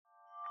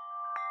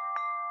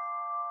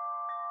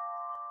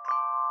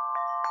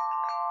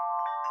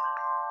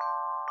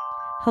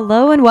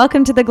Hello and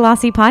welcome to the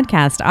Glossy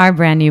Podcast, our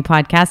brand new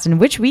podcast in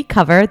which we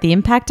cover the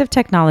impact of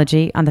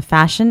technology on the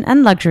fashion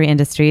and luxury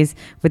industries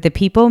with the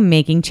people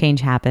making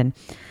change happen.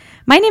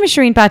 My name is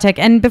Shireen Patek,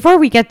 and before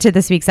we get to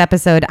this week's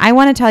episode, I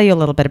want to tell you a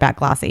little bit about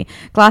Glossy.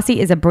 Glossy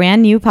is a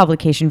brand new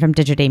publication from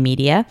Digiday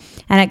Media,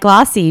 and at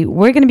Glossy,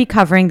 we're going to be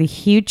covering the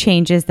huge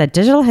changes that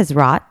digital has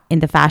wrought in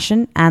the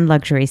fashion and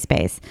luxury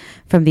space,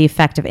 from the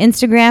effect of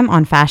Instagram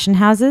on fashion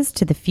houses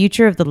to the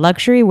future of the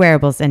luxury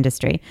wearables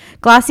industry.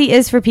 Glossy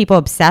is for people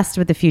obsessed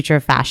with the future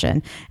of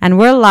fashion, and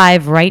we're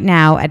live right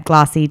now at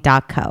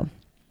glossy.co.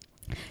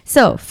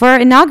 So, for our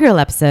inaugural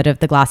episode of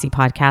the Glossy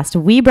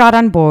Podcast, we brought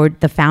on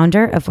board the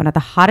founder of one of the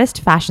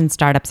hottest fashion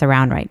startups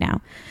around right now.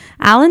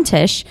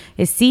 Tisch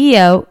is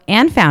CEO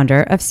and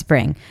founder of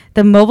Spring,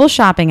 the mobile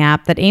shopping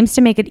app that aims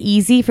to make it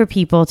easy for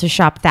people to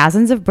shop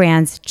thousands of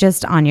brands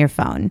just on your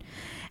phone.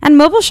 And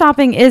mobile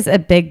shopping is a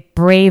big,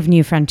 brave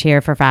new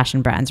frontier for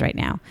fashion brands right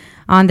now.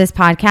 On this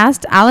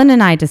podcast, Alan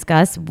and I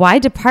discuss why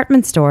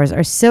department stores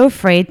are so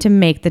afraid to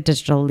make the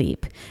digital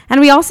leap. And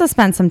we also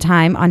spent some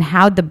time on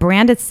how the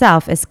brand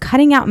itself is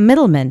cutting out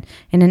middlemen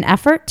in an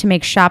effort to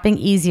make shopping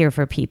easier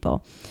for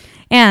people.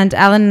 And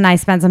Alan and I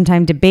spent some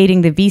time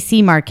debating the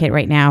VC market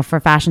right now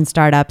for fashion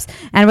startups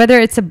and whether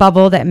it's a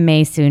bubble that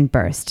may soon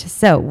burst.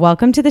 So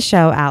welcome to the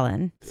show,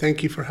 Alan.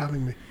 Thank you for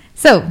having me.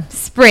 So,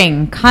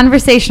 Spring,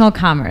 conversational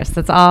commerce.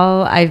 That's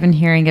all I've been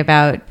hearing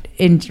about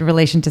in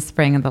relation to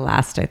Spring in the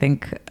last, I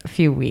think,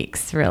 few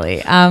weeks, really.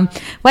 Why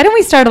don't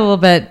we start a little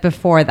bit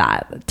before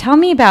that? Tell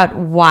me about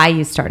why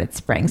you started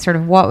Spring. Sort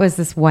of what was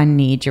this one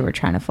need you were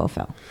trying to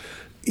fulfill?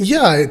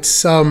 Yeah,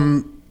 it's,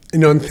 and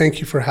thank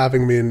you for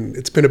having me. And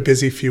it's been a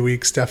busy few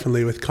weeks,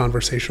 definitely, with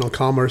conversational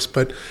commerce.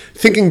 But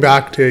thinking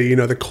back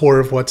to, the core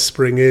of what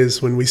Spring is,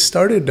 when we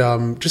started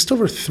just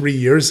over 3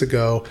 years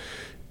ago,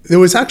 there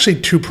was actually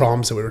two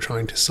problems that we were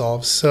trying to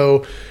solve.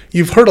 So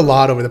you've heard a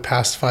lot over the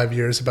past 5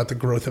 years about the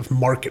growth of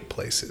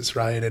marketplaces,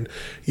 right? And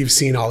you've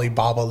seen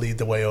Alibaba lead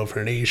the way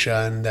over in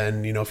Asia. And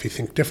then, if you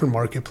think different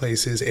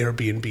marketplaces,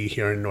 Airbnb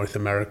here in North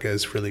America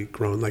has really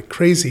grown like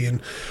crazy.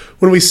 And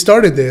when we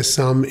started this,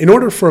 in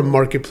order for a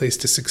marketplace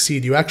to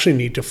succeed, you actually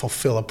need to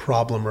fulfill a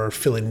problem or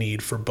fill a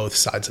need for both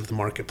sides of the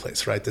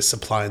marketplace, right? The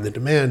supply and the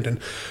demand. And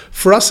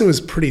for us, it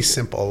was pretty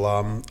simple.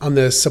 On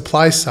the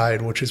supply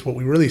side, which is what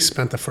we really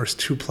spent the first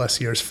 2+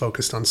 years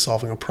focused on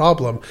solving a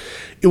problem,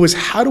 it was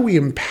how do we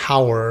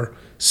empower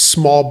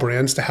small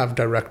brands to have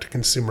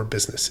direct-to-consumer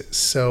businesses.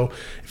 So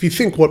if you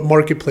think what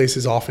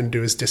marketplaces often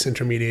do is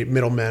disintermediate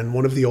middlemen,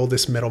 one of the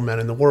oldest middlemen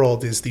in the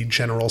world is the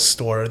general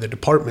store, the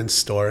department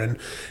store, and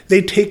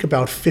they take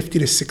about 50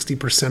 to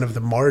 60% of the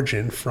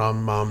margin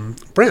from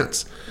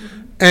brands.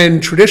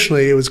 And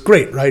traditionally, it was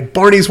great, right?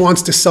 Barney's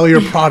wants to sell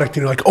your product,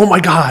 and you're like, oh my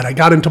God, I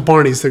got into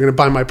Barney's, they're going to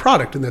buy my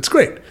product, and that's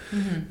great.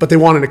 Mm-hmm. But they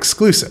want an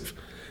exclusive.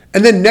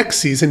 And then next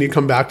season, you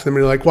come back to them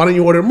and you're like, why don't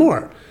you order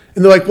more?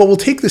 And they're like, well, we'll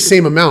take the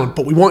same amount,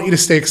 but we want you to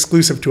stay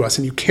exclusive to us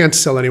and you can't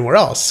sell anywhere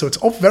else. So it's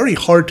all very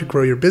hard to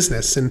grow your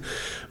business. And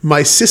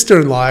my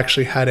sister-in-law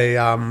actually had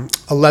a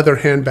leather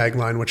handbag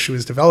line, which she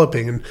was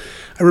developing. And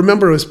I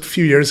remember it was a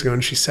few years ago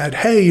and she said,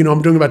 hey,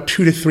 I'm doing about $2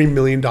 to $3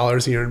 million a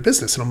year in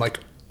business. And I'm like,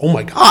 oh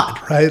my God,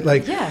 right?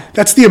 Like, yeah.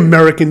 That's the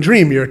American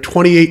dream. You're a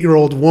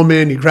 28-year-old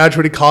woman, you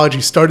graduated college,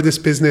 you started this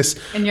business,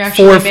 and you're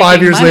 4 or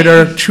 5 years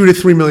later, $2 to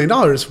 $3 million,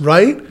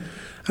 right?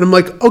 And I'm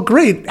like, oh,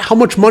 great. How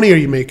much money are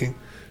you making?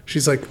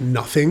 She's like,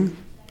 nothing.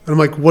 And I'm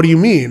like, what do you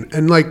mean?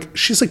 And like,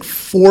 she's like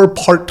 4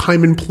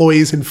 part-time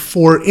employees and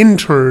 4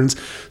 interns.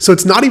 So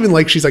it's not even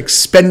like she's like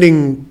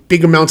spending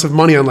big amounts of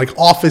money on like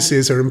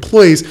offices or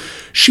employees.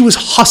 She was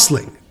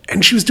hustling.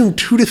 And she was doing $2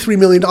 to $3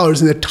 million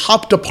in the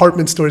top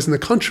department stores in the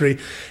country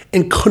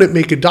and couldn't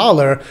make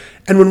 $1.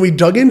 And when we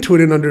dug into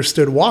it and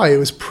understood why, it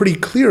was pretty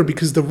clear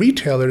because the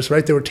retailers,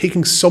 right, they were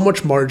taking so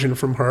much margin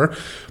from her.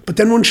 But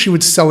then when she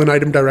would sell an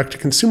item direct to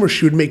consumer,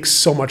 she would make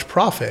so much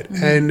profit.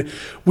 Mm-hmm. And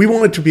we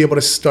wanted to be able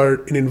to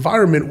start an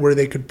environment where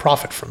they could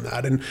profit from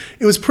that. And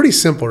it was pretty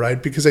simple,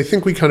 right? Because I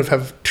think we kind of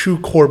have 2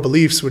 core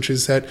beliefs, which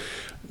is that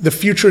the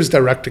future is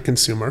direct to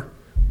consumer.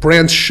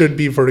 Brands should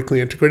be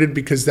vertically integrated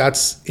because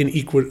that's in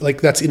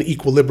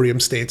equilibrium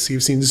state. So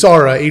you've seen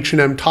Zara,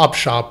 H&M,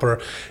 Topshop,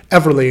 or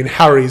Everlane,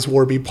 Harry's,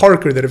 Warby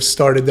Parker that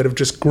have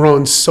just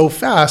grown so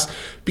fast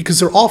because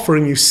they're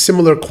offering you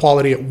similar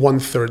quality at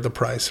 1/3 the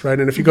price,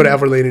 right? And if you go to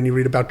Everlane and you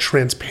read about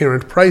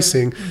transparent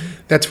pricing,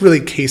 that's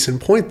really case in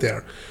point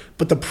there.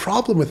 But the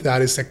problem with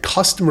that is that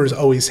customers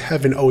always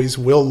have and always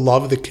will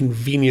love the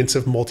convenience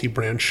of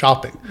multi-brand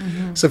shopping.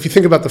 Mm-hmm. So if you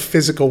think about the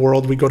physical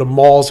world, we go to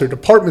malls or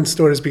department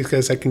stores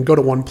because I can go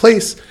to one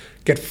place,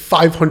 get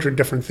 500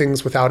 different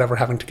things without ever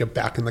having to get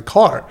back in the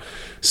car.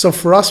 So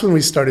for us, when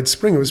we started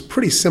Spring, it was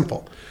pretty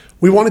simple.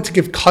 We wanted to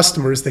give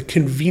customers the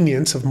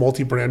convenience of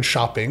multi-brand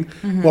shopping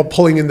while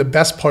pulling in the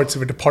best parts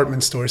of a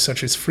department store,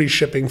 such as free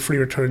shipping, free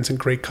returns, and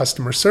great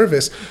customer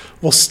service,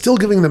 while still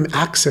giving them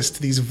access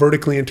to these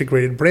vertically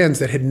integrated brands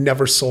that had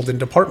never sold in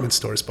department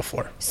stores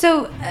before.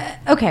 So,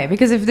 okay,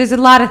 because if there's a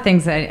lot of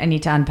things that I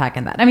need to unpack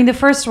in that. I mean, the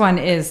first one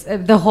is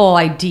the whole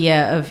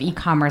idea of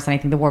e-commerce, and I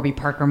think the Warby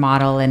Parker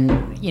model, and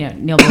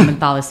Neil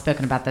Blumenthal has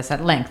spoken about this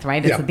at length,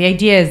 right? It's the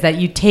idea is that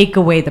you take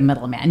away the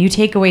middleman, you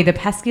take away the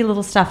pesky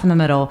little stuff in the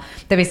middle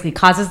that basically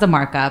causes the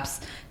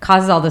markups,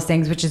 causes all those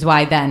things, which is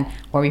why then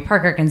Warby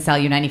Parker can sell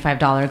you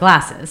 $95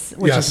 glasses,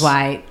 which is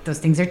why those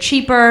things are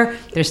cheaper.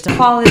 There's still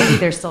quality.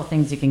 There's still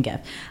things you can give.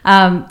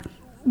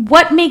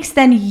 What makes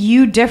then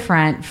you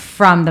different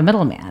from the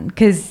middleman?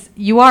 Because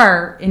you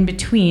are in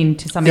between,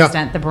 to some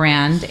extent, the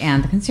brand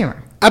and the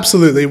consumer.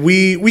 Absolutely.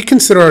 We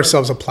consider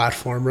ourselves a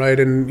platform, right?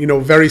 And,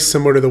 very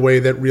similar to the way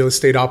that real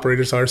estate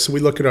operators are. So we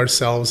look at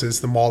ourselves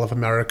as the Mall of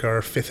America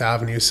or Fifth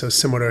Avenue, so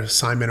similar to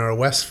Simon or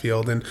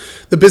Westfield. And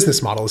the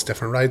business model is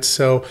different, right?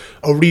 So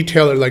a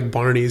retailer like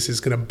Barney's is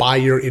going to buy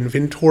your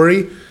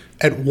inventory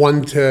at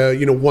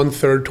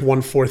 1/3 to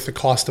 1/4 the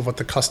cost of what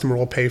the customer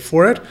will pay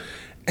for it.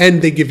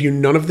 And they give you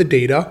none of the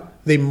data.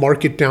 They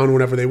mark it down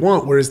whenever they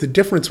want. Whereas the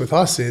difference with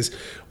us is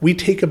we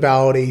take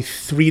about a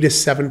 3 to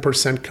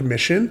 7%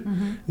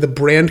 commission. The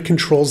brand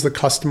controls the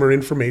customer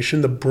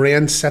information. The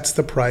brand sets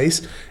the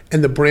price,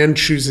 and the brand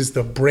chooses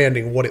the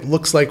branding, what it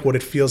looks like, what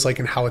it feels like,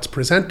 and how it's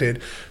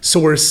presented. So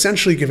we're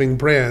essentially giving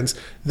brands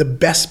the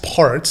best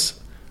parts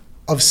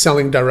of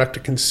selling direct to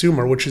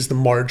consumer, which is the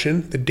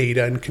margin, the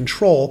data, and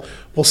control,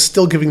 while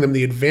still giving them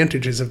the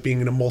advantages of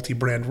being in a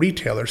multi-brand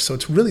retailer. So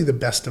it's really the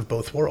best of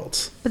both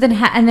worlds. But then,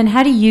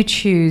 how do you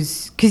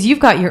choose? Because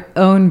you've got your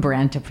own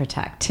brand to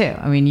protect too.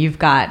 I mean,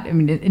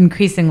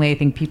 increasingly, I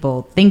think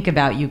people think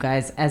about you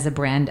guys as a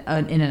brand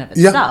in and of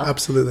itself. Yeah,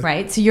 absolutely.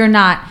 Right. So you're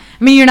not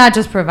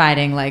just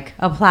providing like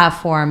a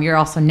platform. You're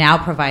also now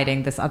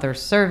providing this other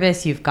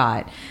service. You've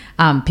got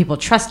people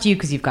trust you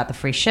because you've got the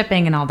free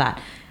shipping and all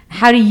that.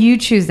 How do you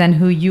choose then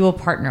who you will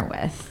partner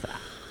with?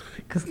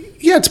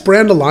 It's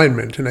brand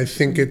alignment. And I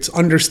think it's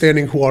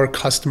understanding who our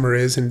customer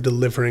is and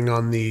delivering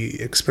on the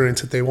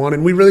experience that they want.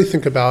 And we really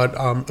think about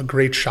a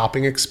great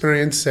shopping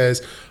experience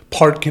as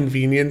part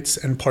convenience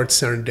and part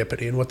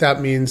serendipity. And what that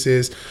means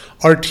is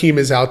our team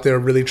is out there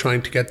really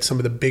trying to get some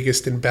of the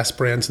biggest and best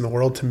brands in the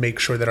world to make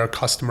sure that our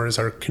customers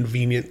are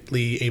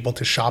conveniently able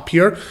to shop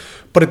here.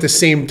 But at the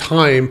same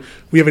time,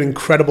 we have an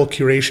incredible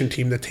curation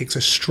team that takes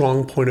a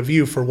strong point of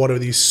view for what are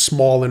these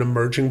small and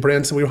emerging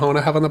brands that we want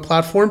to have on the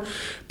platform.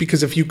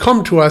 Because if you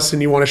come to us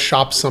and you want to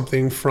shop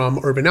something from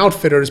Urban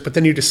Outfitters, but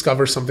then you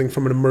discover something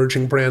from an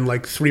emerging brand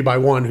like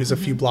 3x1, who's a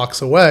few blocks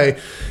away,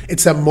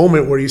 it's that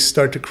moment where you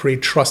start to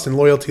create trust and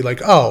loyalty, like,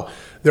 oh,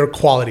 their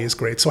quality is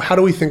great. So how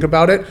do we think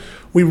about it?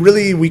 We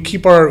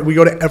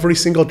go to every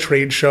single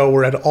trade show.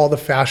 We're at all the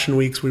fashion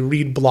weeks. We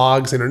read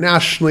blogs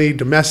internationally,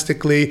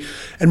 domestically,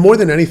 and more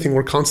than anything,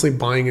 we're constantly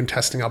buying and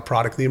testing out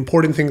product. The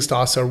important things to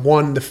us are,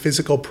 one, the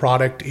physical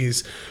product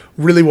is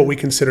really what we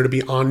consider to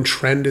be on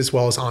trend as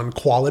well as on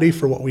quality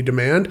for what we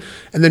demand.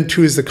 And then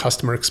two is the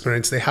customer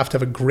experience. They have to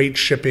have a great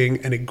shipping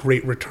and a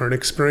great return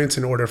experience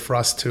in order for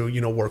us to,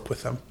 work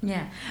with them.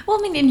 Yeah.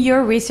 Well, in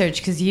your research,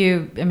 because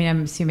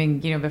I'm assuming,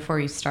 before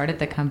you started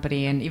the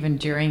company and even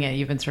during it,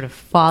 you've been sort of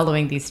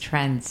following these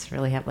trends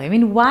really heavily.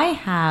 Why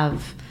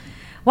have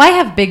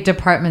big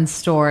department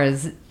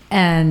stores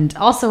and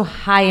also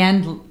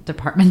high-end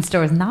department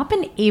stores not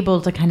been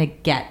able to kind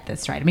of get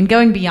this right?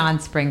 Going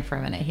beyond spring for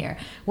a minute here.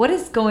 What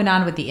is going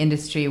on with the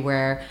industry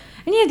where,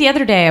 the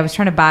other day I was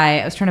trying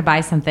to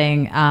buy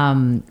something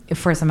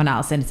for someone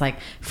else, and it's like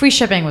free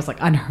shipping was like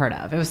unheard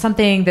of. It was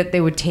something that they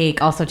would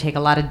take a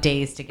lot of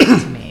days to get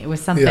to me. It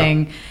was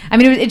something,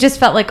 it just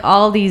felt like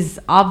all these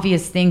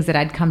obvious things that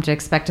I'd come to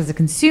expect as a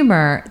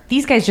consumer,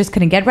 these guys just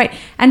couldn't get right.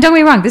 And don't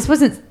get me wrong, this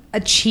wasn't a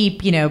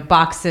cheap,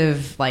 box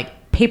of like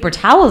paper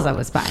towels I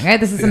was buying, right?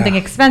 This is something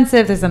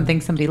expensive. There's something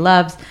somebody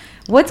loves.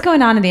 What's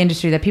going on in the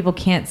industry that people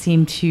can't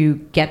seem to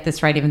get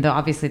this right, even though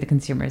obviously the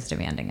consumer is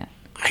demanding it?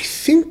 I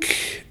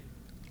think,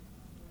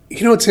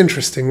 it's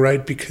interesting,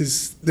 right?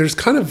 Because there's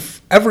kind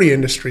of, every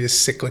industry is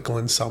cyclical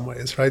in some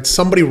ways, right?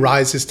 Somebody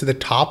rises to the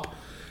top,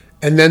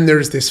 and then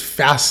there's this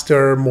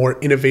faster, more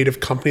innovative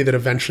company that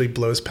eventually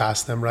blows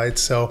past them, right?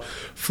 So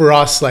for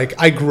us, like,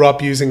 I grew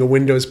up using a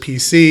Windows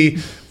PC.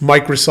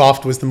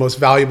 Microsoft was the most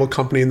valuable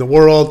company in the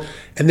world.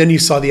 And then you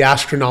saw the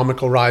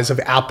astronomical rise of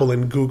Apple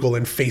and Google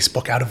and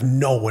Facebook out of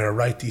nowhere,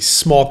 right? These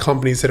small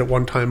companies that at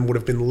one time would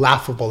have been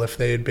laughable if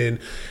they had been,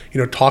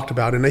 talked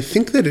about. And I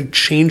think that a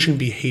change in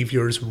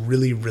behavior is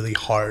really, really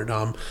hard,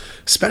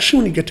 especially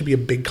when you get to be a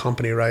big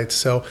company, right?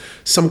 So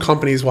some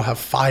companies will have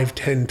 5,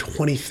 10,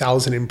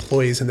 20,000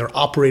 employees, and they're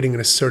operating in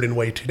a certain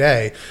way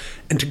today.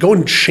 And to go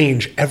and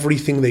change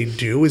everything they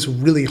do is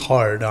really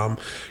hard. I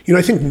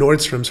think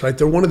Nordstrom's, right?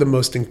 They're one of the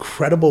most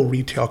incredible incredible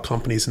retail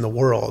companies in the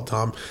world.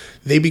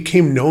 They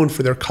became known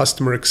for their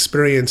customer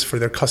experience, for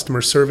their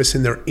customer service,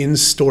 and their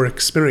in-store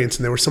experience.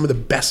 And they were some of the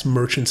best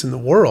merchants in the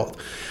world.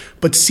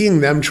 But seeing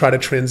them try to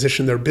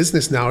transition their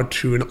business now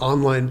to an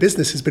online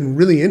business has been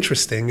really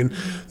interesting. And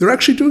they're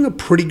actually doing a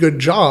pretty good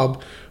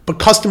job. But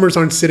customers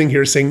aren't sitting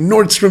here saying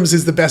Nordstrom's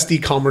is the best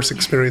e-commerce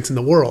experience in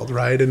the world,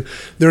 right? And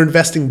they're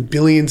investing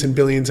billions and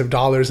billions of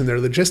dollars in their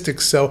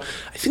logistics. So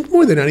I think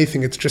more than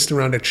anything, it's just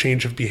around a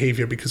change of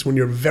behavior, because when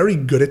you're very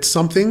good at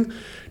something,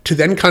 to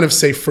then kind of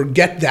say,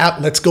 forget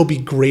that, let's go be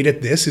great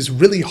at this, is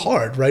really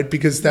hard, right?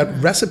 Because that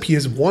recipe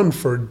has won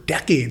for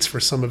decades for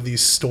some of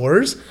these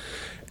stores.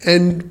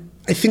 And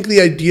I think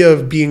the idea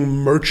of being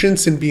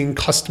merchants and being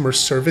customer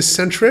service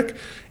centric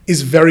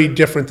is very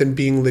different than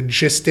being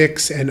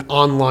logistics and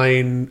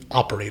online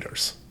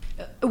operators.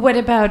 What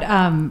about,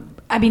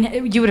 I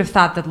mean, you would have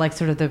thought that like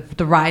sort of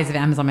the rise of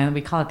Amazon, I mean,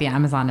 we call it the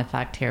Amazon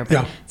effect here,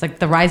 but it's like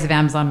the rise of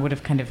Amazon would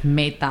have kind of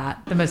made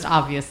that the most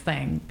obvious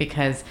thing,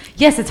 because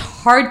yes, it's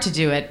hard to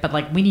do it, but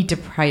like we need to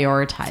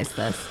prioritize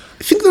this.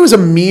 I think there was a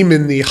meme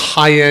in the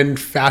high-end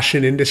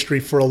fashion industry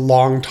for a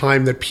long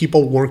time that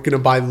people weren't going to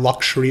buy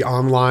luxury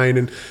online,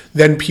 and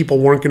then people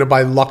weren't going to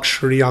buy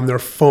luxury on their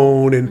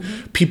phone,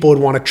 and people would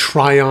want to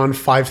try on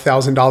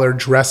 $5,000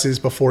 dresses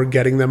before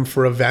getting them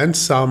for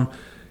events. And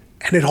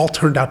it all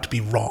turned out to be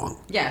wrong.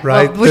 Yeah,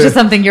 right. Well, which is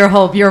something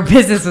your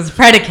business was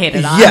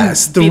predicated on.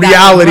 Yes, the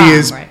reality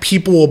is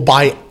people will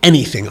buy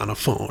anything on a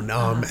phone,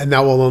 and that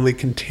will only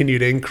continue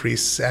to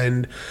increase.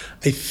 And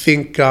I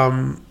think...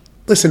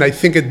 Listen, I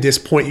think at this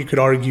point you could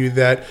argue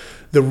that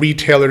the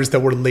retailers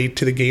that were late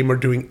to the game are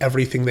doing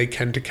everything they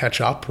can to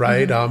catch up,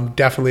 right?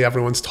 Definitely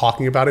everyone's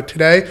talking about it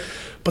today.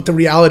 But the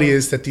reality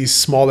is that these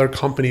smaller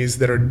companies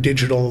that are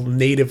digital,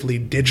 natively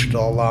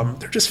digital,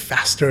 they're just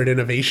faster at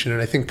innovation.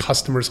 And I think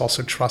customers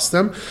also trust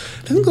them.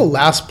 I think the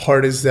last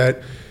part is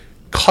that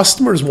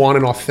customers want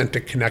an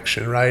authentic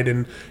connection, right?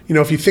 And, you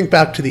know, if you think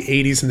back to the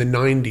 80s and the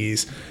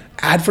 90s,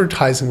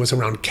 advertising was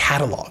around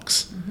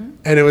catalogs.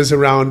 And it was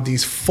around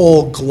these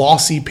full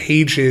glossy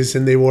pages,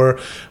 and they were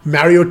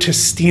Mario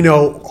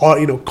Testino,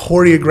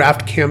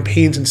 choreographed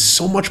campaigns, and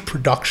so much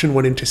production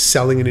went into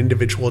selling an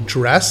individual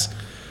dress.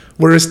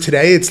 Whereas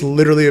today, it's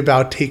literally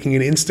about taking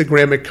an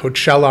Instagram at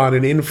Coachella on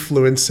an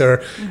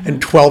influencer,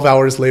 and 12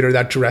 hours later,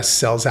 that dress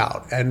sells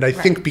out. And I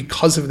think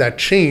because of that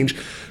change,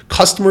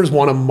 customers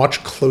want a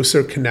much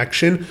closer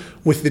connection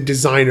with the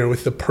designer,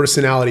 with the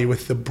personality,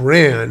 with the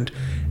brand.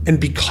 And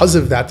because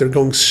of that, they're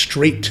going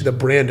straight to the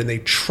brand, and they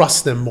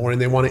trust them more, and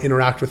they want to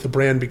interact with the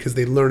brand because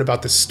they learn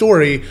about the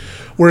story.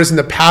 Whereas in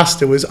the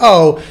past, it was,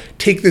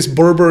 take this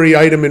Burberry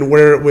item and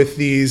wear it with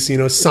these,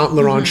 Saint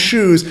Laurent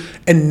shoes,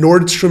 and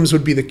Nordstrom's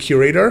would be the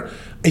curator.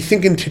 I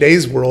think in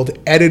today's world,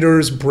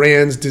 editors,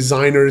 brands,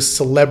 designers,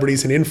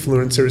 celebrities, and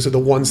influencers are the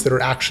ones that are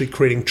actually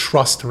creating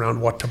trust around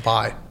what to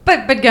buy.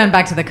 But going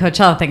back to the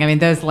Coachella thing, I mean,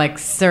 those like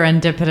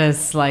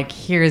serendipitous, like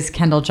here's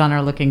Kendall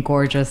Jenner looking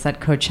gorgeous at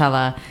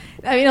Coachella.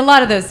 I mean, a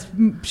lot of those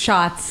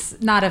shots,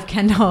 not of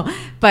Kendall,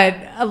 but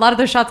a lot of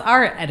those shots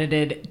are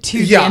edited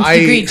to the nth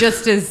degree,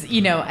 just as,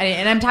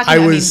 and I'm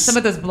talking some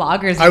of those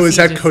bloggers. I was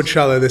at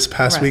Coachella this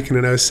past weekend,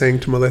 and I was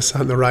saying to Melissa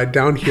on the ride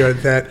down here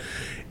that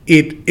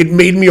it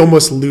made me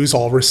almost lose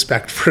all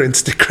respect for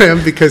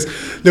Instagram, because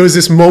there was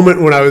this moment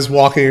when I was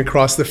walking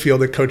across the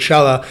field at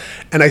Coachella,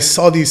 and I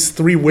saw these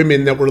 3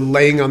 women that were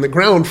laying on the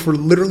ground for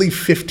literally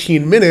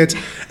 15 minutes.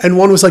 And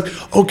one was like,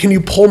 oh, can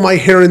you pull my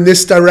hair in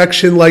this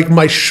direction? Like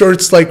my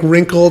shirt's like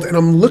wrinkled. And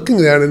I'm looking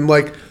at it and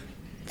like,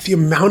 the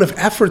amount of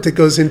effort that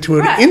goes into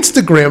an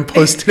Instagram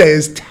post today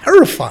is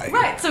terrifying.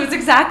 Right. So it's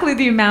exactly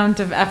the amount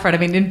of effort. I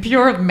mean, in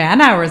pure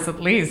man hours, at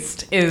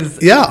least, is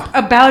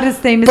about as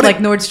same as like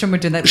Nordstrom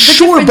would do that.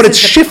 Sure, but it's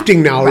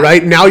shifting now,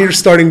 right? Now you're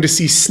starting to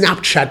see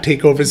Snapchat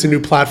take over as a new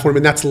platform,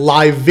 and that's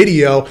live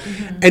video.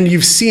 And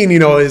you've seen,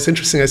 it's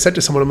interesting. I said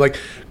to someone, I'm like,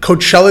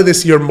 Coachella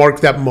this year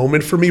marked that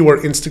moment for me where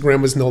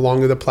Instagram was no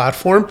longer the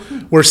platform,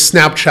 where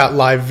Snapchat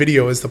live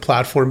video is the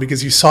platform,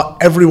 because you saw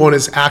everyone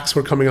as acts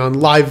were coming on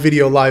live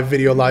video.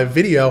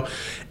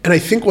 And I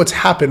think what's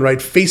happened, right?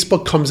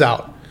 Facebook comes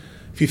out.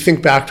 If you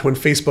think back to when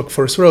Facebook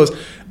first rose,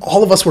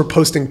 all of us were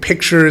posting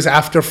pictures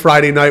after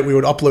Friday night. We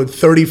would upload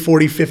 30,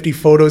 40, 50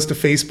 photos to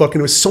Facebook, and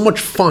it was so much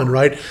fun,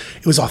 right?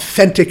 It was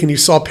authentic, and you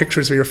saw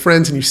pictures of your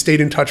friends, and you stayed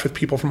in touch with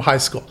people from high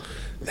school.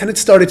 Then it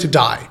started to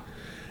die.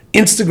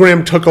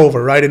 Instagram took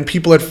over, right? And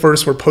people at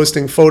first were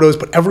posting photos,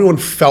 but everyone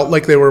felt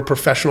like they were a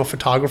professional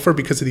photographer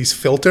because of these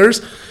filters.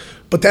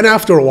 But then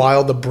after a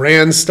while, the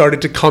brands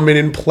started to come in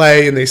and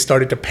play, and they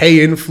started to pay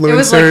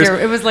influencers.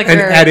 It was like and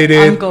your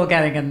edited. Uncle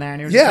getting in there.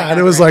 And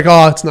it was like,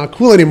 it's not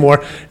cool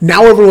anymore.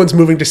 Now everyone's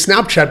moving to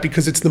Snapchat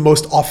because it's the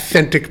most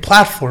authentic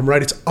platform,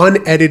 right? It's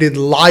unedited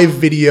live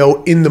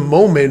video in the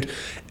moment.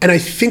 And I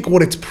think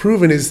what it's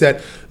proven is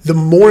that the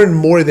more and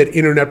more that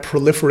internet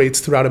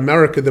proliferates throughout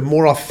America, the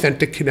more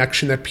authentic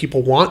connection that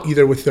people want,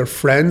 either with their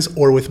friends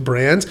or with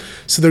brands.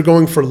 So they're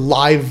going for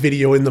live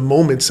video in the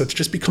moment. So it's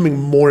just becoming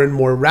more and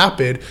more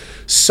rapid,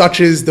 such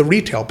as the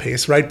retail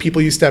pace, right?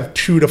 People used to have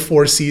 2 to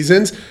 4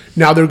 seasons.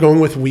 Now they're going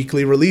with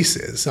weekly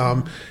releases.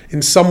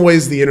 In some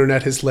ways, the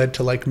internet has led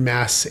to like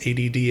mass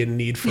ADD and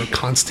need for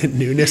constant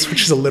newness,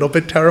 which is a little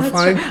bit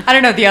terrifying. I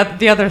don't know.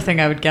 The other thing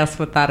I would guess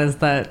with that is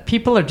that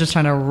people are just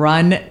trying to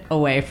run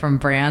away from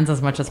brands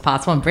as much as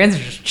possible. And brands are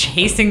just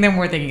chasing them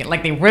where they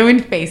like they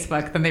ruined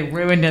Facebook, then they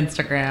ruined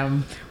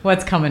Instagram.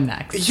 What's coming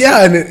next?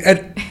 Yeah.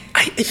 And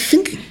I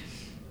think,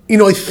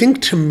 I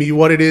think to me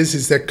what it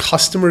is that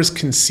customers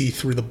can see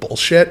through the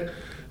bullshit.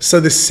 So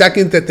the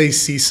second that they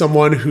see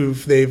someone who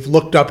they've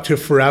looked up to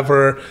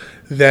forever,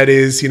 that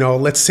is,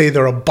 let's say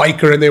they're a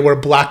biker and they wear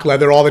black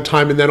leather all the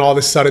time, and then all of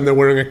a sudden they're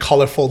wearing a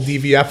colorful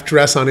DVF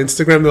dress on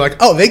Instagram, they're like,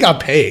 oh, they got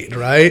paid,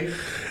 right?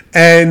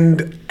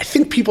 And I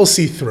think people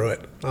see through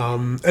it.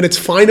 And it's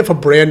fine if a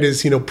brand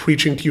is,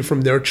 preaching to you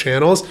from their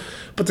channels,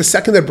 but the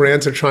second that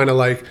brands are trying to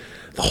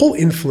the whole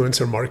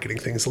influencer marketing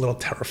thing is a little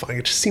terrifying.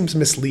 It just seems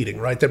misleading,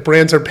 right? That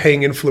brands are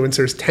paying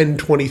influencers $10,000,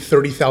 $20,000,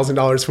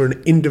 $30,000 for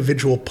an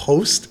individual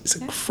post. It's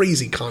a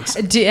crazy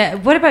concept.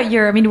 What about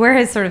where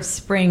has sort of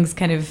Spring's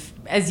kind of,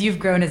 as you've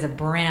grown as a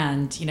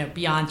brand,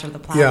 beyond sort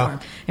of the platform?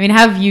 Yeah.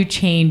 How have you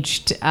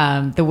changed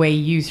the way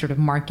you sort of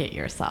market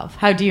yourself?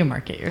 How do you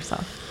market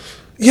yourself?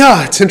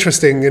 Yeah, it's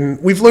interesting.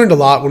 And we've learned a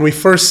lot. When we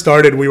first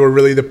started, we were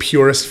really the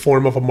purest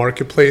form of a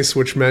marketplace,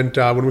 which meant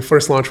when we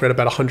first launched, we had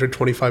about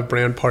 125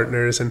 brand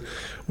partners, and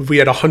we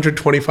had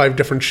 125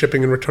 different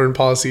shipping and return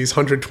policies,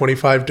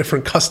 125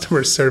 different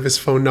customer service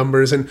phone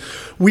numbers. And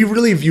we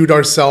really viewed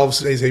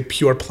ourselves as a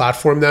pure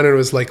platform then. And it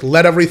was like,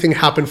 let everything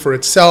happen for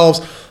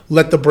itself.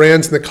 Let the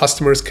brands and the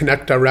customers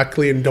connect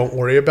directly and don't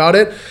worry about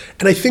it.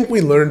 And I think we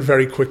learned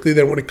very quickly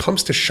that when it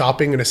comes to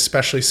shopping and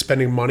especially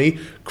spending money,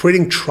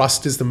 creating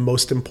trust is the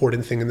most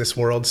important thing in this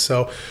world.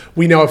 So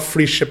we now have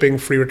free shipping,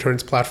 free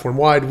returns platform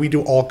wide. We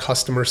do all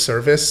customer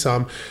service.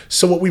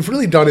 So what we've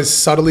really done is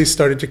subtly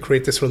started to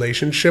create this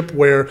relationship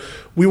where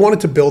we wanted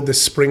to build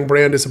this Spring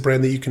brand as a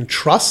brand that you can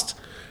trust,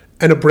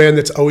 and a brand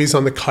that's always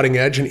on the cutting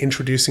edge and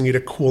introducing you to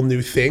cool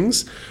new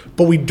things.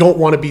 But we don't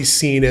want to be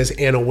seen as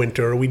Anna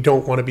Wintour, or we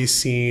don't want to be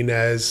seen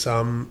as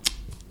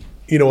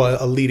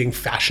a leading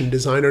fashion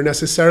designer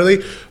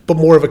necessarily, but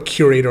more of a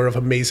curator of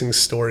amazing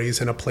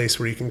stories and a place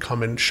where you can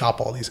come and shop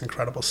all these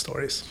incredible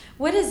stories.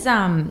 What is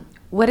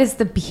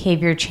the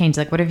behavior change?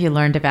 Like, what have you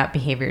learned about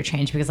behavior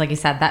change? Because like you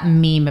said, that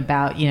meme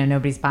about,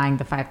 nobody's buying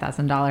the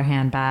 $5,000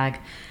 handbag.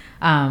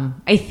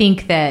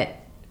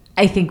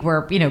 I think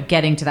we're,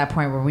 getting to that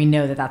point where we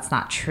know that that's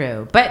not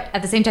true. But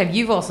at the same time,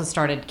 you've also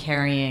started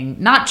carrying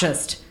not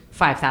just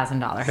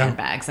 $5,000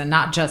 handbags and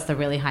not just the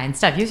really high-end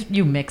stuff.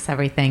 You mix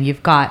everything.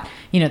 You've got,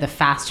 the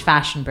fast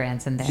fashion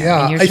brands in there.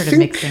 Yeah, and you're sort of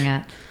mixing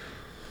it.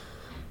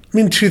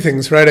 Two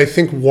things, right? I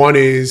think one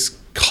is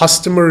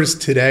customers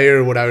today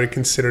are what I would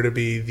consider to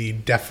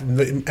be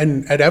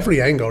and at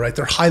every angle, right?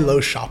 They're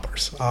high-low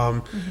shoppers.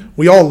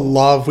 We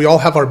all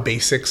have our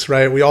basics,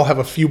 right? We all have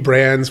a few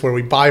brands where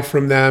we buy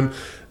from them.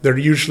 They're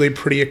usually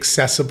pretty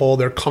accessible.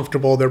 They're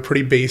comfortable. They're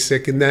pretty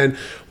basic. And then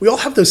we all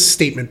have those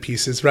statement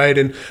pieces, right?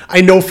 And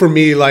I know for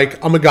me,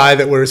 I'm a guy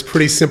that wears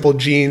pretty simple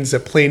jeans, a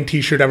plain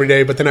t-shirt every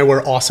day, but then I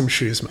wear awesome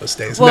shoes most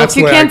days. Well, if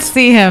you can't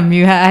see him,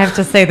 I have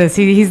to say this.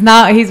 He's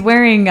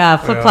wearing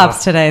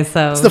flip-flops today.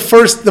 So it's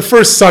the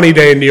first sunny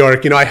day in New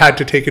York. I had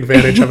to take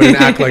advantage of it and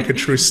act like a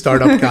true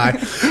startup guy.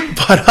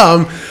 But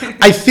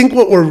I think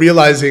what we're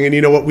realizing,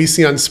 and what we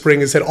see on Spring,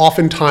 is that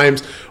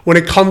oftentimes when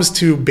it comes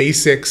to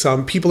basics,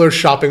 people are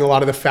shopping a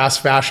lot of the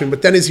fast fashion,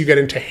 but then as you get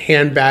into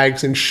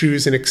handbags and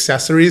shoes and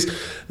accessories,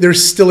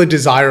 there's still a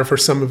desire for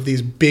some of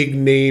these big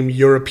name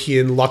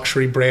European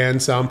luxury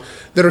brands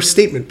that are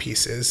statement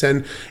pieces.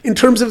 And in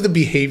terms of the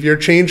behavior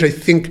change, I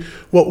think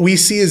what we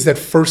see is that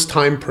first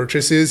time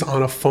purchases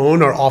on a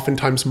phone are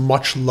oftentimes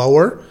much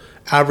lower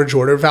average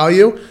order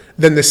value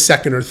than the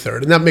second or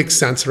third. And that makes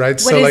sense, right?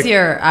 What is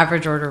your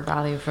average order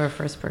value for a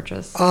first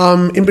purchase?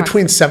 In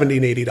between $70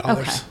 and $80.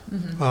 Okay.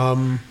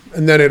 Mm-hmm.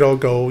 And then it'll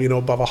go,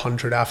 above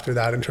 100 after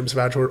that in terms of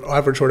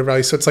average order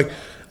value. So it's like,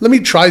 let me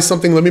try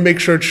something. Let me make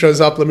sure it shows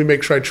up. Let me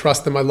make sure I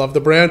trust them. I love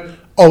the brand.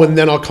 Oh, and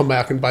then I'll come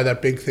back and buy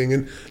that big thing.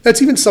 And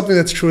that's even something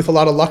that's true with a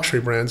lot of luxury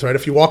brands, right?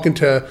 If you walk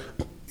into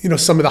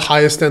some of the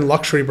highest end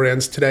luxury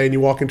brands today and you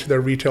walk into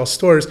their retail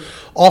stores,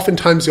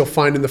 oftentimes you'll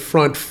find in the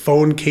front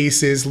phone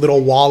cases,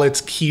 little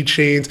wallets,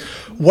 keychains.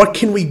 What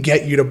can we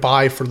get you to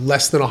buy for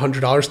less than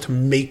 $100 to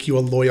make you a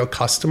loyal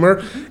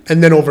customer?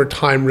 And then over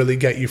time really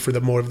get you for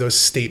the more of those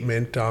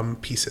statement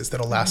pieces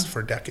that'll last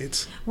for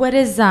decades. What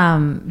is,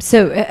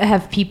 so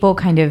have people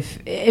kind of,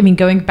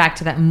 going back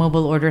to that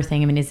mobile order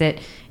thing, is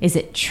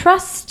it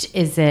trust?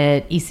 Is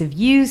it ease of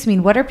use?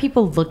 What are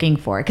people looking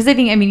for? Because I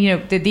think,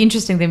 the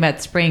interesting thing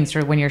about Spring,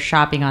 sort of when you're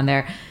shopping on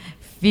there,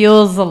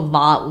 feels a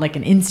lot like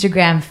an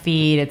Instagram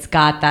feed. It's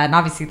got that, and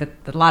obviously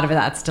a lot of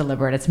that's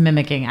deliberate. It's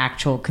mimicking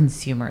actual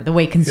consumer, the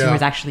way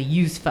consumers actually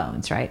use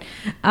phones, right?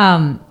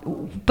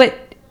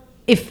 But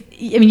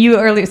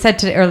you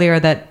said earlier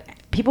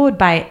that people would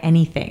buy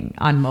anything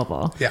on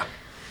mobile. Yeah.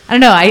 I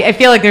don't know. I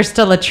feel like there's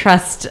still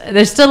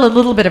a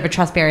little bit of a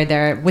trust barrier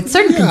there with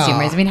certain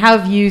consumers. I mean,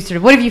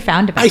 what have you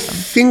found about them? I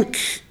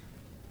think,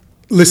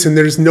 listen,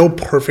 there's no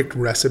perfect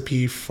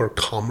recipe for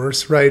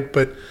commerce, right?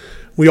 But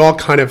we all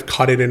kind of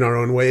cut it in our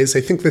own ways. I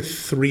think the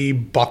 3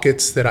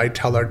 buckets that I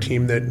tell our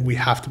team that we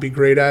have to be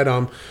great at,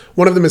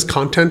 one of them is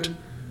content.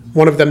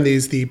 One of them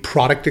is the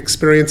product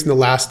experience, and the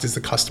last is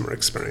the customer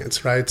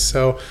experience, right?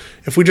 So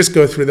if we just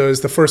go through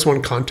those, the first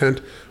one, content,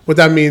 what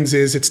that means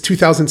is it's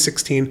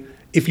 2016.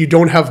 If you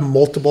don't have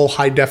multiple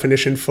high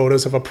definition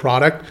photos of a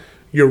product,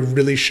 you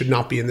really should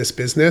not be in this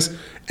business.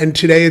 And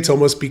today it's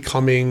almost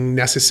becoming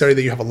necessary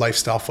that you have a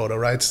lifestyle photo,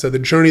 right? So the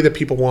journey that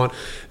people want,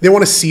 they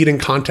want to see it in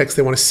context.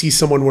 They want to see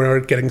someone wear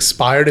it, get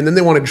inspired, and then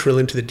they want to drill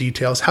into the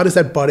details. How does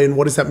that button?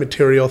 What is that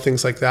material?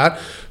 Things like that.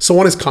 So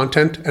one is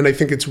content, and I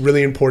think it's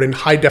really important.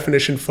 High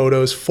definition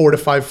photos, 4 to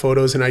 5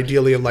 photos, and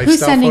ideally a lifestyle photo.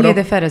 Who's sending you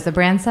the photos? The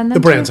brands send them? The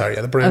brands are,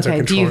 yeah. The brands are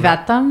controlling. Do you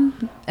vet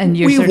them? And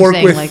you're we sort work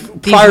of saying, with,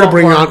 like, prior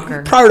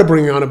to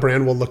bringing on a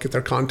brand, we'll look at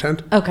their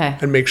content. Okay.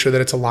 And make sure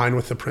that it's aligned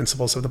with the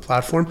principles of the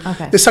platform.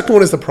 Okay. The second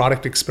one is the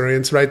product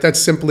experience, right? That's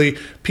simply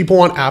people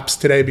want apps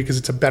today because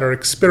it's a better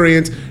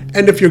experience.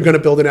 And if you're going to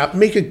build an app,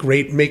 make it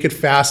great, make it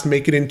fast,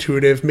 make it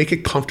intuitive, make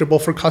it comfortable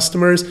for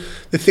customers.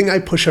 The thing I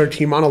push our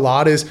team on a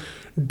lot is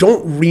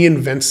don't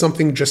reinvent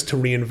something just to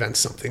reinvent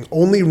something.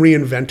 Only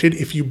reinvent it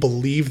if you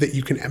believe that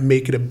you can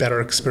make it a better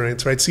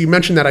experience, right? So you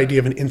mentioned that idea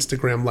of an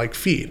Instagram-like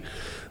feed.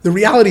 The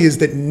reality is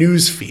that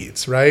news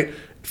feeds, right?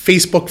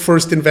 Facebook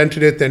first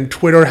invented it, then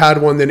Twitter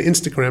had one, then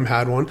Instagram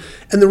had one.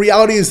 And the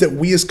reality is that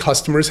we as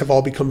customers have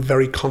all become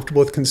very comfortable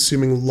with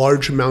consuming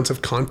large amounts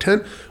of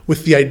content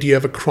with the idea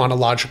of a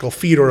chronological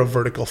feed or a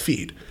vertical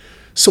feed.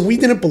 So we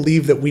didn't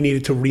believe that we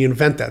needed to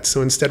reinvent that.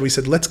 So instead we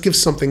said, let's give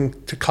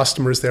something to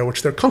customers there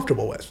which they're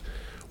comfortable with.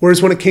 Whereas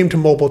when it came to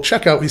mobile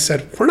checkout, we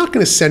said, we're not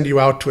going to send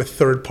you out to a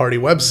third-party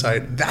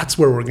website. That's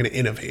where we're going to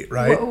innovate,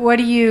 right?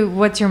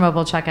 What's your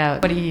mobile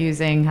checkout? What are you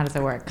using? How does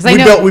it work?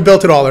 Because we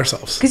built it all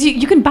ourselves. Because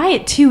you can buy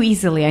it too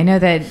easily. I know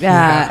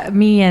that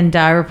me and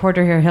our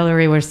reporter here,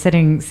 Hillary, were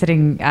sitting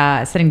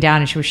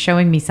down, and she was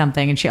showing me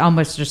something, and she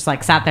almost just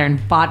like sat there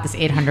and bought this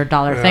 $800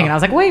 thing, and I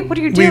was like, wait, what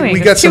are you doing? We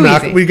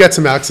get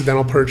some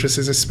accidental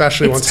purchases,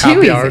 especially once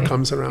happy hour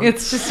comes around.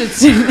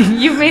 It's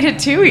you've made it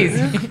too easy.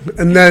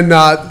 And then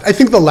I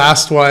think the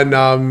last one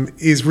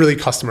is really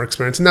customer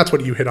experience, and that's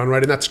what you hit on,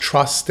 right? And that's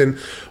trust. And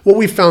what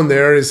we found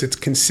there is it's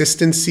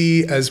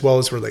consistency as well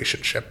as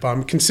relationship.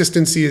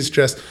 Consistency is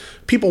just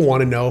people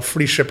want to know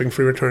free shipping,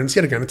 free returns.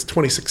 Yet again, it's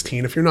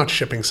 2016. If you're not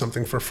shipping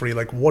something for free,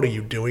 like what are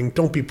you doing?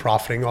 Don't be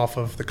profiting off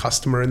of the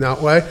customer in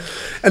that way.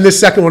 And the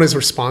second one is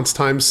response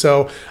time.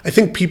 So I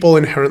think people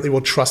inherently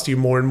will trust you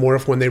more and more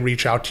if when they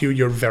reach out to you,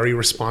 you're very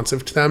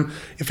responsive to them.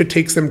 If it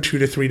takes them 2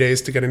 to 3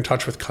 days to get in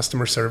touch with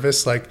customer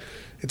service, like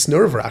it's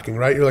nerve-wracking,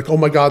 right? You're like, oh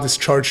my God, this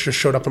charge just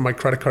showed up on my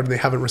credit card and they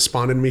haven't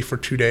responded to me for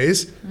 2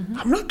 days. Mm-hmm.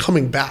 I'm not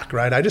coming back,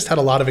 right? I just had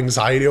a lot of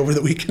anxiety over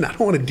the weekend. I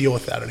don't want to deal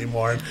with that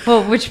anymore.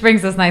 Well, which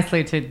brings us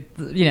nicely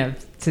to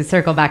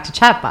circle back to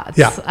chatbots.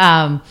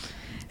 Yeah.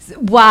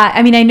 Why?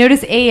 I mean, I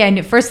noticed I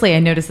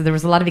noticed that there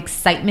was a lot of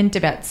excitement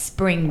about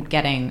Spring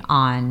getting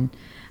on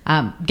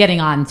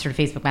sort of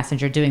Facebook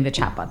Messenger, doing the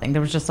chatbot thing.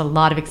 There was just a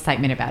lot of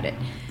excitement about it.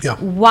 Yeah.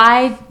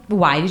 Why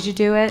did you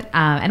do it?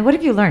 And what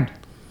have you learned?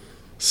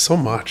 So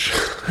much.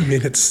 I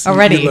mean, it's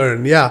already you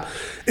learn. Yeah.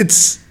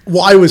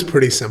 Why was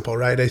pretty simple,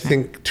 right? I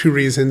think 2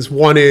 reasons.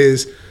 One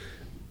is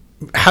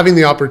having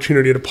the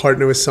opportunity to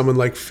partner with someone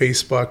like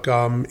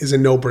Facebook is a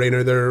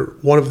no-brainer. They're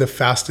one of the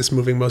fastest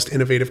moving, most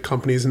innovative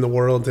companies in the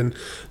world. And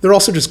they're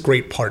also just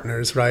great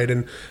partners, right?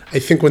 And I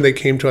think when they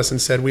came to us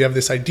and said, we have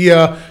this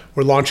idea,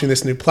 we're launching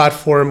this new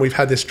platform, we've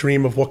had this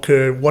dream of what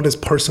does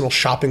personal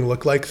shopping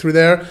look like through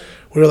there?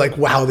 We were like,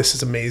 wow, this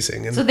is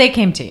amazing. And so they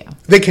came to you?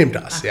 They came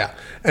to us, yeah.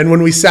 And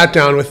when we sat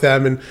down with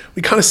them and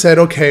we kind of said,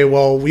 okay,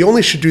 well, we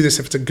only should do this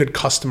if it's a good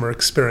customer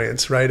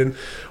experience, right? And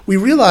we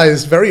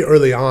realized very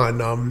early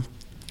on,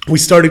 we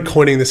started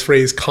coining this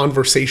phrase,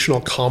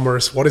 conversational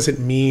commerce. What does it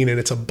mean? And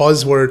it's a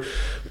buzzword.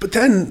 But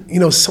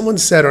then, someone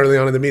said early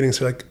on in the meetings,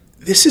 they're like,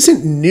 this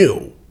isn't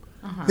new.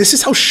 This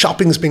is how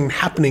shopping's been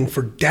happening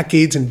for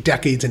decades and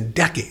decades and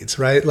decades,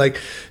 right? Like,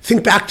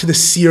 think back to the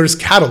Sears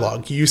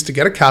catalog. You used to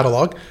get a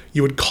catalog,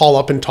 you would call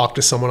up and talk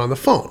to someone on the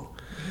phone.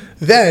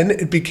 Then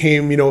it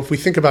became, if we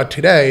think about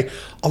today,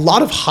 a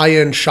lot of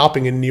high-end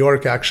shopping in New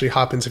York actually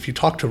happens if you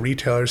talk to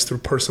retailers through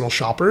personal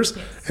shoppers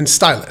and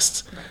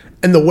stylists.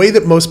 And the way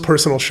that most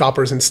personal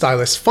shoppers and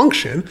stylists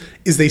function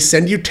is they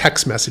send you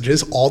text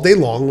messages all day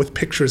long with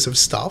pictures of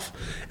stuff.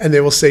 And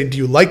they will say, do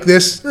you like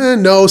this?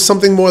 No,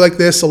 something more like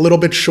this, a little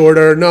bit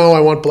shorter. No,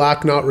 I want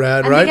black, not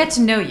red, and right? They get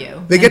to know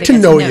you. They get to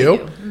know you.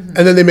 Mm-hmm.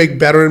 And then they make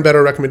better and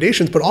better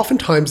recommendations. But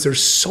oftentimes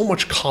there's so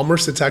much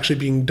commerce that's actually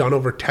being done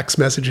over text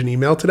message and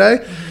email today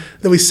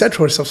that we said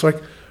to ourselves,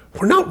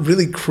 we're not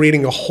really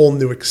creating a whole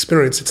new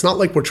experience. It's not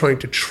like we're trying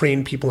to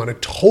train people on a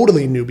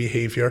totally new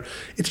behavior.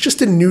 It's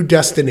just a new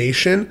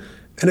destination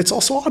and it's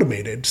also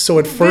automated. So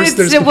at first,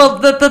 there's a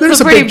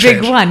pretty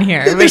big one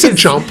here. Yeah, there's a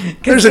jump.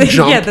 There's a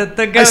jump. Yeah,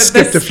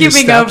 the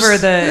skimming over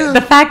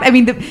the fact. I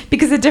mean,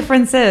 because the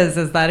difference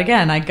is that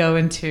again, I go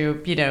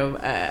into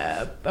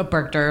a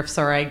Bergdorf's,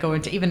 or I go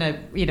into even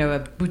a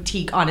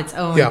boutique on its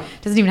own. Yeah.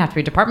 It doesn't even have to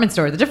be a department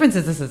store. The difference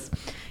is this is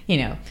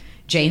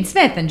Jane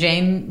Smith, and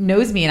Jane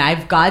knows me, and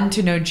I've gotten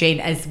to know Jane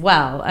as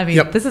well. I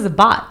mean, This is a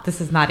bot.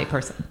 This is not a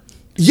person.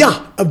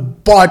 Yeah,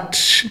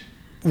 but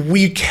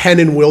we can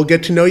and will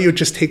get to know you. It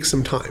just takes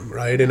some time,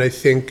 right? And I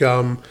think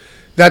I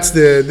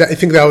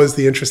think that was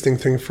the interesting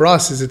thing for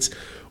us is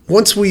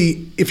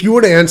if you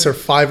were to answer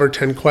 5 or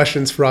 10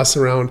 questions for us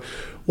around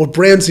what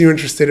brands are you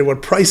interested in,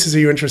 what prices are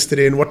you interested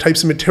in, what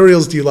types of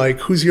materials do you like,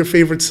 who's your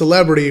favorite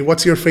celebrity,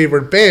 what's your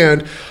favorite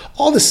band,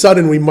 all of a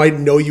sudden we might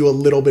know you a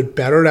little bit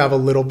better, to have a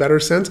little better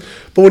sense.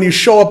 But when you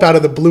show up out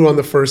of the blue on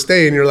the first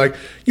day and you're like,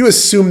 you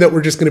assume that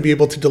we're just going to be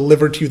able to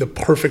deliver to you the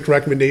perfect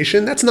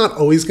recommendation. That's not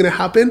always going to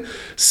happen.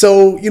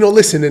 So,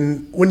 listen,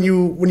 and when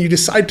you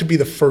decide to be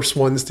the first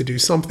ones to do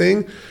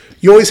something,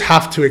 you always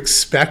have to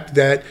expect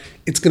that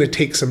it's going to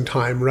take some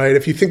time, right?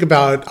 If you think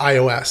about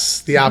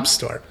iOS, the App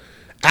Store,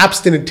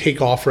 apps didn't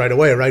take off right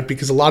away, right?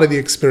 Because a lot of the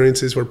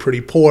experiences were pretty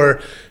poor,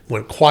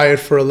 went quiet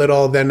for a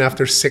little. Then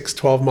after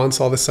 6-12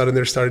 months, all of a sudden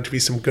there started to be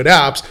some good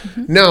apps.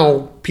 Mm-hmm.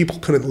 Now people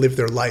couldn't live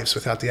their lives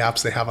without the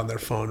apps they have on their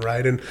phone,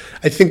 right? And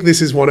I think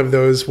this is one of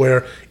those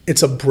where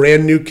it's a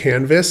brand new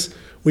canvas.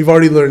 We've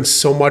already learned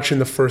so much in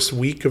the first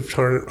week of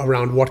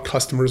around what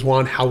customers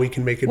want, how we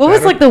can make it better. What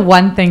was like the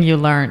one thing you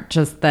learned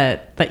just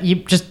that you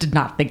just did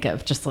not think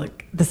of? Just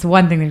like this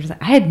one thing that you're just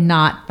like, I had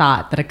not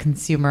thought that a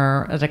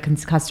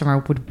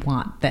customer would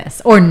want this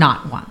or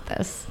not want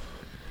this.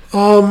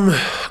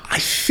 I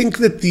think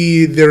that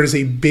there is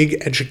a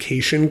big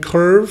education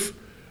curve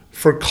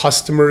for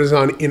customers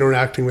on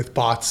interacting with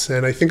bots.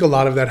 And I think a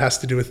lot of that has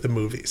to do with the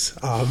movies,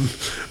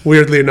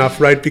 weirdly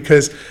enough, right?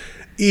 Because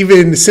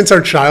even since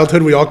our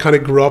childhood, we all kind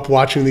of grew up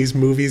watching these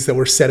movies that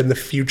were set in the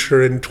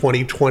future in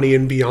 2020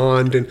 and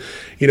beyond. And,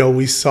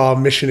 we saw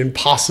Mission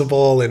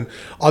Impossible and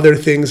other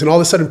things. And all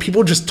of a sudden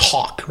people just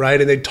talk, right?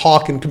 And they'd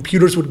talk and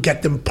computers would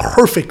get them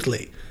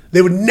perfectly.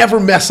 They would never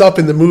mess up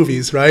in the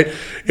movies, right?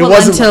 It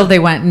wasn't until they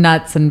went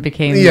nuts and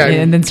became,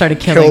 and then started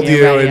killing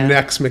you. Right? And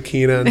Ex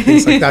Machina and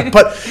things like that.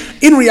 But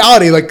in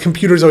reality, like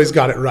computers always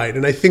got it right.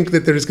 And I think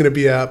that there's going to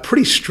be a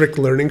pretty strict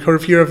learning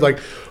curve here of like,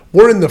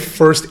 we're in the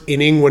first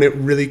inning when it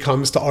really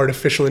comes to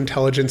artificial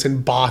intelligence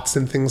and bots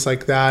and things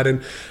like that.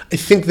 And I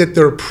think that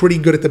they're pretty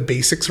good at the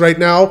basics right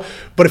now.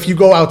 But if you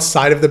go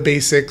outside of the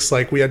basics,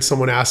 like we had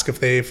someone ask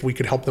if we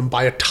could help them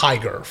buy a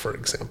tiger, for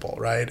example,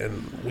 right?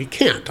 And we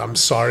can't. I'm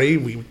sorry,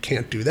 we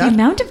can't do that. The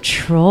amount of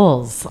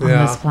trolls on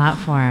this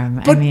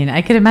platform. But, I mean,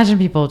 I could imagine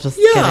people just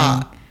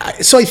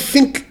getting... So I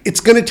think it's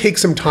going to take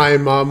some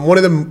time. One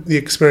of the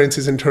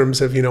experiences in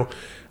terms of,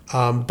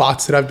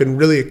 bots that I've been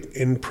really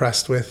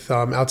impressed with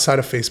outside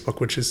of Facebook,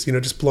 which is,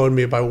 just blowing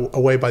me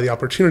away by the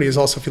opportunity, is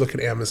also if you look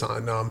at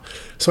Amazon.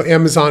 So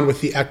Amazon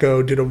with the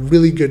Echo did a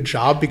really good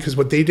job because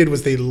what they did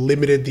was they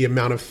limited the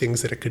amount of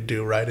things that it could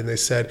do, right? And they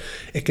said,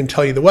 it can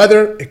tell you the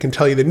weather, it can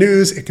tell you the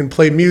news, it can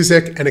play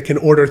music, and it can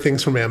order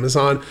things from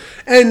Amazon.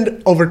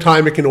 And over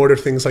time, it can order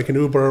things like an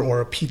Uber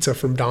or a pizza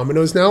from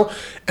Domino's now.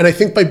 And I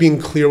think by being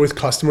clear with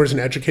customers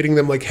and educating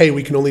them like, hey,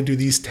 we can only do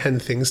these 10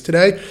 things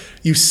today,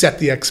 you set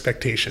the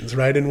expectations,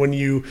 right? And when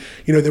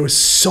there was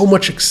so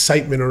much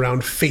excitement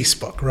around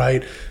Facebook,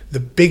 right? The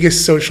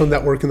biggest social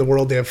network in the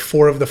world. They have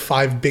 4 of the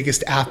 5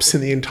 biggest apps in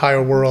the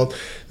entire world,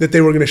 that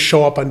they were going to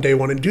show up on day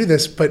one and do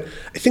this. But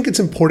I think it's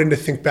important to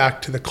think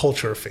back to the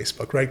culture of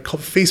Facebook, right?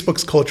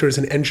 Facebook's culture is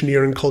an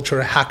engineering culture,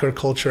 a hacker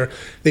culture.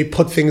 They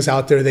put things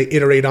out there, they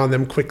iterate on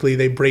them quickly,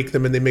 they break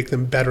them, and they make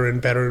them better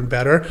and better and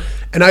better.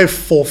 And I have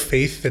full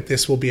faith that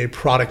this will be a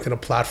product and a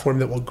platform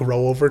that will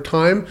grow over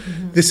time.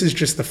 Mm-hmm. This is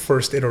just the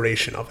first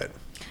iteration of it.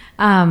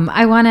 We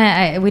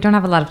don't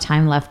have a lot of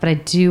time left, but I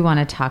do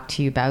want to talk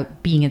to you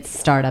about being a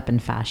startup in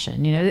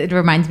fashion. It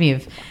reminds me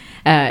of,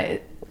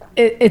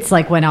 it's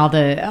like when all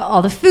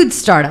the food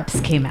startups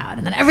came out,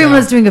 and then everyone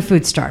was doing a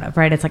food startup,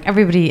 right? It's like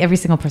every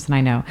single person I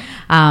know.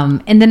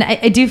 And then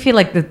I do feel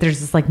like that there's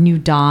this like new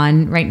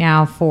dawn right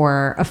now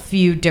for a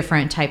few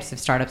different types of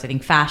startups. I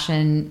think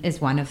fashion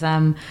is one of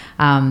them.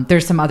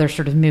 There's some other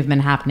sort of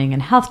movement happening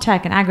in health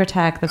tech and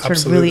agri-tech that's sort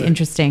of really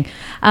interesting.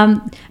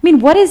 I mean,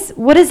 what is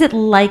it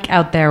like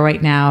out there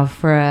right now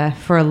for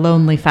a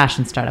lonely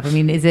fashion startup? I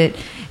mean, is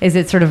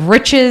it sort of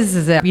riches?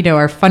 Is it,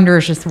 are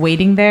funders just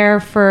waiting there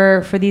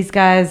for these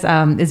guys?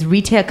 Is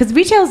retail, because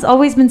retail has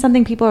always been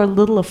something people are a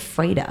little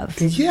afraid of.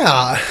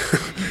 Yeah,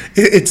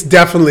 it's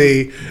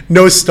definitely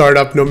no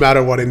startup, no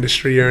matter what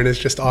industry you're in, is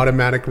just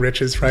automatic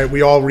riches, right?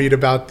 We all read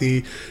about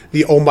the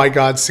oh my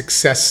God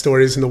success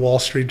stories in the Wall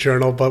Street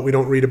Journal, but we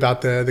don't read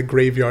about the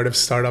graveyard of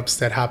startups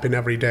that happen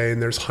every day,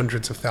 and there's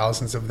hundreds of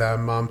thousands of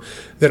them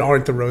that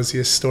aren't the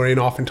rosiest story.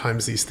 And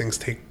oftentimes these things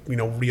take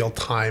real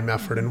time,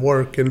 effort, and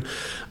work. And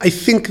I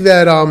think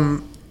that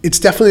it's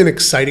definitely an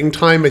exciting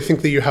time. I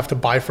think that you have to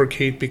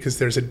bifurcate because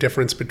there's a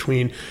difference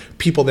between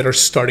people that are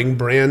starting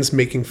brands,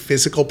 making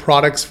physical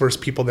products versus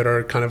people that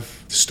are kind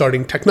of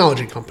starting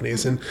technology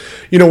companies. And,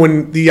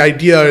 when the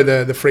idea,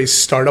 the phrase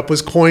startup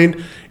was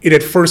coined, it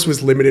at first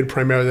was limited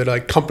primarily to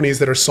like companies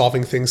that are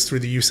solving things through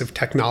the use of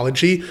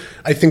technology.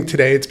 I think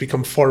today it's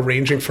become far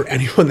ranging for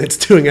anyone that's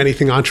doing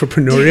anything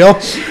entrepreneurial.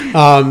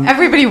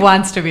 Everybody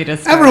wants to be a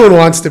startup. Everyone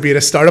wants to be at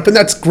a startup, and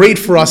that's great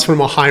for us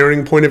from a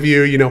hiring point of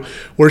view.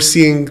 We're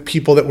seeing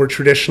people that were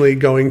traditionally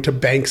going to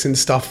banks and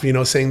stuff,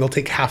 saying they'll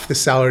take half the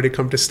salary to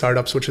come to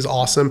startups, which is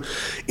awesome.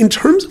 In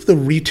terms of the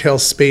retail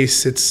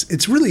space,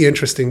 it's really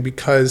interesting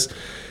because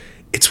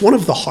it's one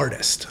of the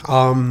hardest.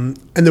 And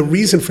the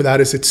reason for that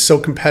is it's so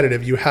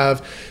competitive. You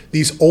have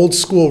these old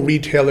school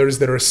retailers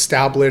that are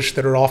established,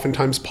 that are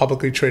oftentimes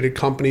publicly traded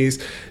companies.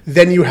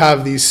 Then you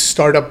have these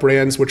startup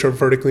brands, which are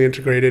vertically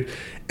integrated.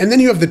 And then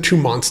you have the two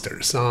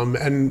monsters.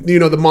 And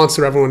the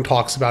monster everyone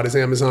talks about is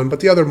Amazon, but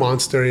the other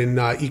monster in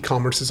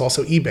e-commerce is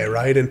also eBay,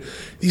 right? And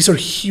these are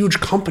huge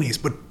companies,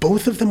 but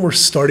both of them were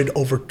started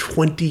over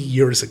 20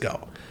 years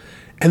ago.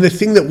 And the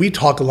thing that we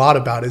talk a lot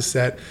about is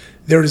that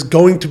there is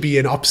going to be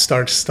an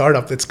upstart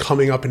startup that's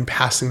coming up and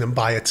passing them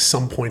by at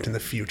some point in the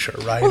future,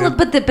 right? Well,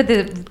 but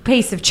the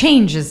pace of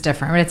change is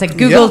different, right? It's like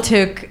Google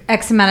took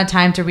X amount of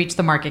time to reach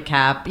the market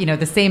cap,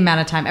 the same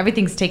amount of time.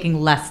 Everything's taking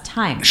less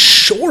time.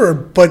 Sure,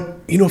 but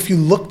if you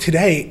look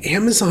today,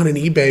 Amazon and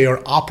eBay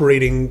are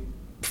operating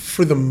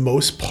for the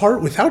most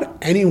part without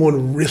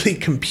anyone really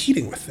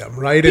competing with them,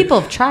 right?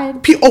 People have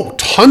tried.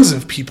 Tons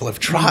of people have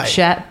tried.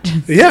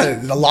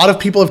 Yeah, a lot of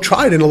people have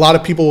tried, and a lot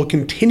of people will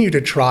continue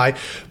to try.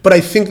 But I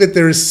think that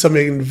there is some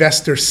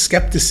investor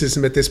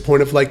skepticism at this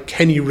point of like,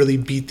 can you really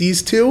beat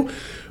these two?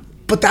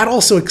 But that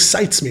also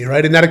excites me,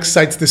 right? And that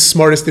excites the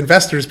smartest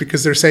investors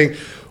because they're saying,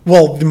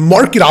 well, the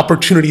market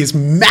opportunity is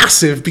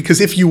massive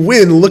because if you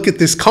win, look at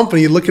this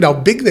company, look at how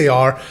big they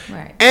are.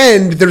 Right.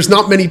 And there's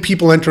not many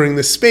people entering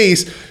this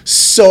space.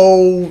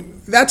 So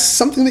that's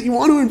something that you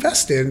want to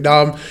invest in.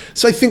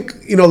 So I think,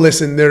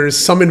 listen, there's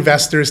some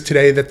investors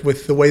today that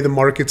with the way the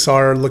markets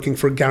are looking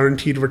for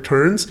guaranteed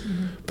returns,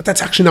 but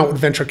that's actually not what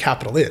venture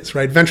capital is,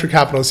 right? Venture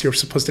capital is you're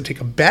supposed to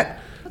take a bet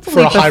for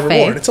a high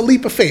reward. It's a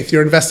leap of faith.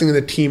 You're investing in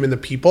the team and the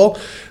people.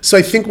 So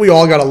I think we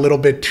all got a little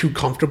bit too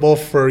comfortable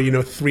for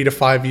 3 to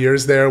 5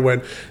 years there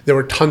when there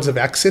were tons of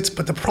exits.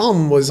 But the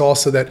problem was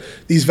also that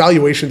these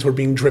valuations were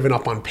being driven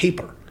up on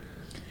paper.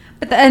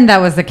 And that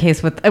was the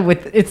case with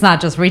it's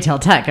not just retail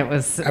tech. It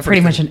was everything.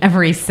 Pretty much in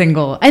every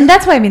single. And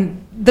that's why,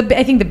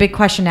 I think the big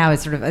question now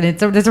is sort of, and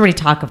there's already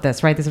talk of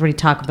this, right? There's already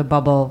talk of the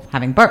bubble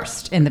having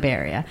burst in the Bay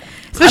Area,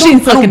 especially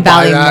in Silicon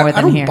Valley more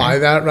than here. I don't buy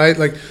that, right?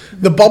 Like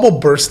the bubble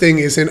bursting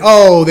isn't,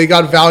 they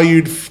got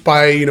valued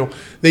by,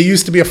 they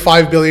used to be a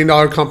 $5 billion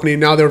company.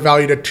 Now they're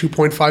valued at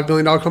 $2.5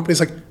 billion companies.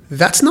 Like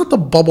that's not the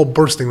bubble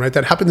bursting, right?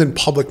 That happens in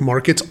public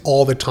markets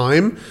all the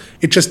time.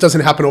 It just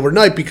doesn't happen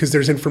overnight because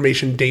there's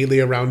information daily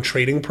around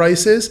trading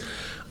prices.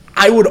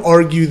 I would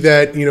argue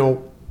that,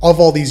 of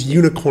all these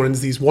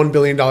unicorns, these $1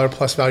 billion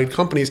plus valued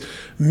companies,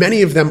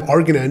 many of them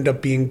are going to end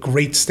up being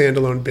great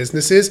standalone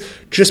businesses.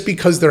 Just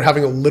because they're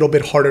having a little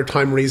bit harder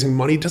time raising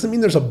money doesn't mean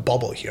there's a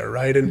bubble here,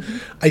 right? And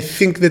I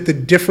think that the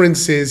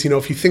difference is,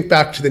 if you think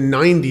back to the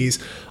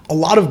 90s, a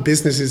lot of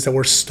businesses that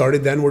were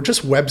started then were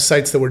just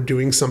websites that were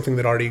doing something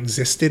that already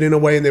existed in a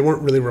way, and they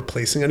weren't really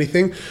replacing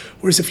anything.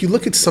 Whereas if you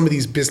look at some of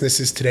these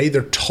businesses today,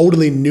 they're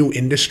totally new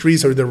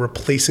industries or they're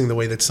replacing the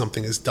way that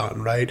something is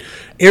done, right?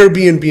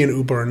 Airbnb and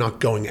Uber are not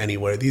going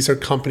anywhere. These are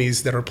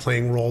companies that are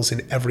playing roles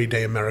in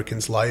everyday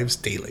Americans' lives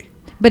daily.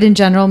 But in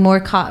general, more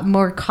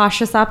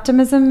cautious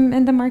optimism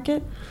in the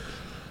market?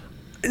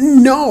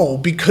 No,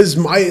 because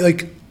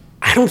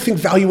I don't think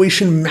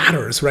valuation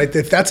matters, right?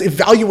 If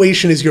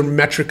valuation is your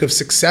metric of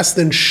success,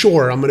 then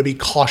sure, I'm going to be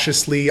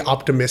cautiously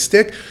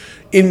optimistic.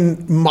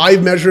 In my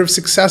measure of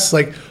success,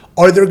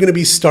 are there going to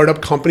be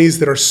startup companies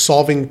that are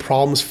solving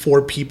problems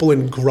for people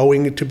and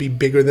growing to be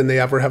bigger than they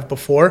ever have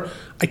before?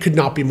 I could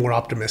not be more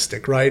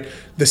optimistic, right?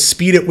 The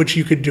speed at which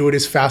you could do it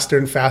is faster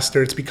and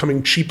faster. It's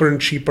becoming cheaper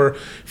and cheaper.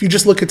 If you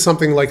just look at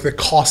something like the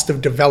cost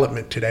of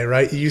development today,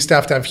 right? You used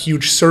to have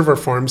huge server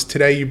farms.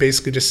 Today, you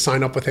basically just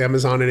sign up with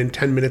Amazon and in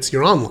 10 minutes,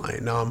 you're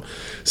online.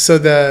 So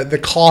the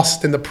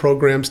cost and the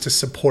programs to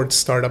support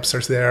startups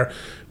are there.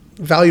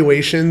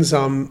 Valuations,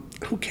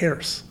 who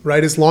cares,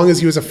 right? As long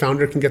as you as a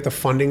founder can get the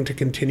funding to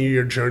continue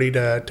your journey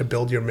to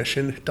build your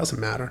mission, it doesn't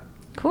matter.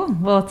 Cool.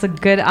 Well, it's a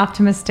good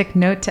optimistic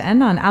note to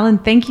end on. Alan,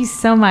 thank you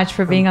so much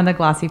for being on the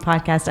Glossy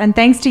podcast. And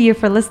thanks to you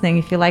for listening.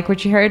 If you like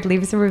what you heard,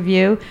 leave us a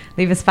review,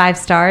 leave us 5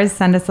 stars,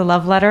 send us a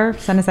love letter,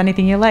 send us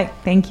anything you like.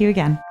 Thank you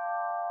again.